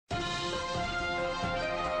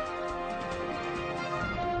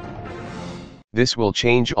This will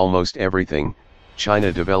change almost everything.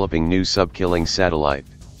 China developing new sub-killing satellite.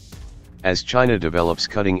 As China develops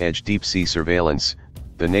cutting-edge deep-sea surveillance,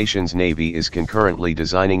 the nation's navy is concurrently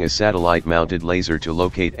designing a satellite-mounted laser to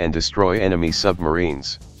locate and destroy enemy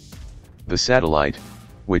submarines. The satellite,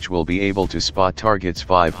 which will be able to spot targets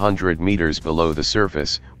 500 meters below the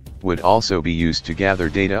surface, would also be used to gather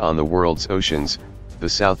data on the world's oceans, the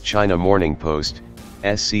South China Morning Post,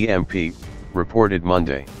 SCMP, reported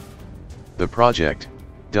Monday. The project,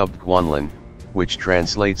 dubbed Guanlin, which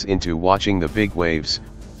translates into watching the big waves,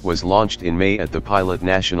 was launched in May at the Pilot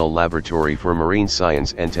National Laboratory for Marine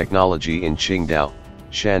Science and Technology in Qingdao,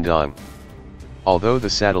 Shandong. Although the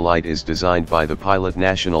satellite is designed by the Pilot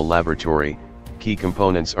National Laboratory, key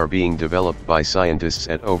components are being developed by scientists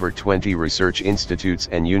at over 20 research institutes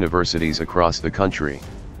and universities across the country.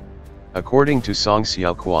 According to Song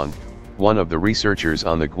Xiaoquan, one of the researchers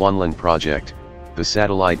on the Guanlin project, the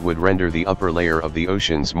satellite would render the upper layer of the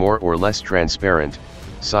oceans more or less transparent,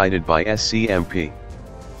 cited by SCMP.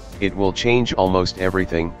 It will change almost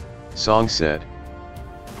everything, Song said.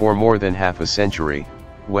 For more than half a century,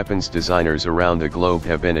 weapons designers around the globe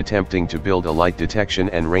have been attempting to build a light detection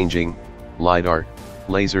and ranging, LiDAR,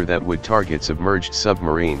 laser that would target submerged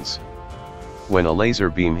submarines. When a laser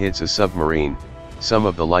beam hits a submarine, some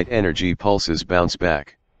of the light energy pulses bounce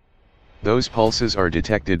back. Those pulses are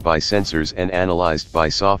detected by sensors and analyzed by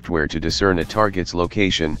software to discern a target's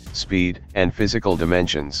location, speed, and physical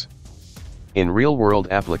dimensions. In real-world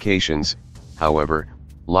applications, however,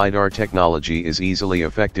 LiDAR technology is easily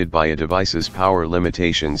affected by a device's power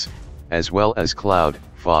limitations, as well as cloud,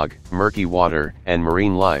 fog, murky water, and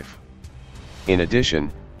marine life. In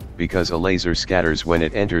addition, because a laser scatters when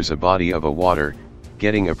it enters a body of water,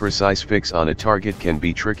 getting a precise fix on a target can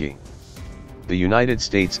be tricky. The United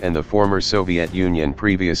States and the former Soviet Union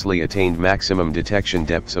previously attained maximum detection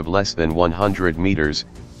depths of less than 100 meters,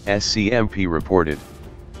 SCMP reported.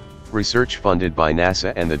 Research funded by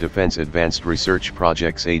NASA and the Defense Advanced Research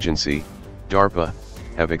Projects Agency, DARPA,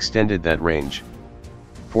 have extended that range.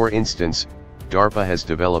 For instance, DARPA has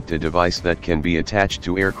developed a device that can be attached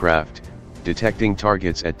to aircraft, detecting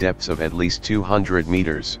targets at depths of at least 200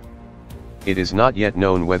 meters. It is not yet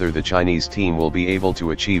known whether the Chinese team will be able to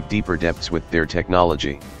achieve deeper depths with their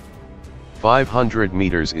technology. 500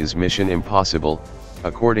 meters is mission impossible,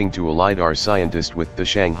 according to a LiDAR scientist with the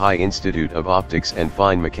Shanghai Institute of Optics and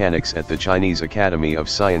Fine Mechanics at the Chinese Academy of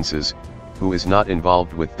Sciences, who is not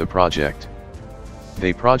involved with the project.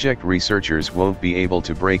 The project researchers won't be able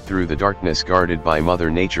to break through the darkness guarded by Mother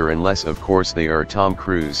Nature unless of course they are Tom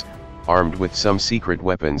Cruise, armed with some secret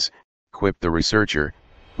weapons, quipped the researcher,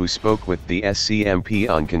 who spoke with the SCMP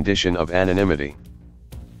on condition of anonymity.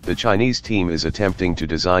 The Chinese team is attempting to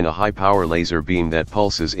design a high-power laser beam that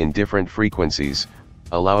pulses in different frequencies,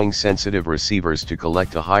 allowing sensitive receivers to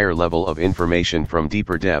collect a higher level of information from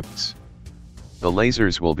deeper depths. The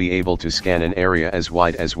lasers will be able to scan an area as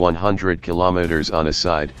wide as 100 kilometers on a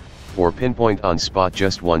side, or pinpoint on spot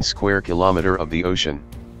just 1 square kilometer of the ocean.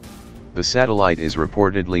 The satellite is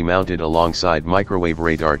reportedly mounted alongside microwave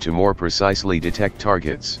radar to more precisely detect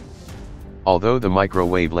targets. Although the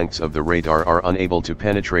microwave lengths of the radar are unable to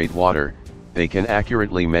penetrate water, they can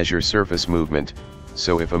accurately measure surface movement,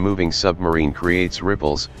 so if a moving submarine creates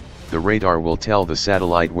ripples, the radar will tell the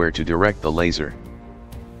satellite where to direct the laser.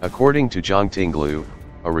 According to Zhang Tinglu,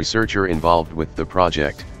 a researcher involved with the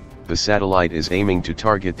project, the satellite is aiming to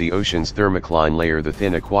target the ocean's thermocline layer, the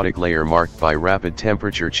thin aquatic layer marked by rapid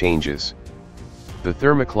temperature changes. The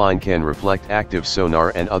thermocline can reflect active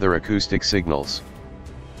sonar and other acoustic signals.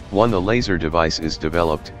 When the laser device is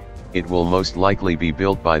developed, it will most likely be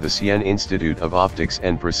built by the Xi'an Institute of Optics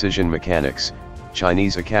and Precision Mechanics,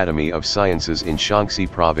 Chinese Academy of Sciences in Shaanxi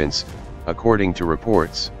Province, according to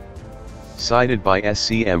reports cited by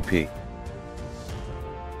SCMP.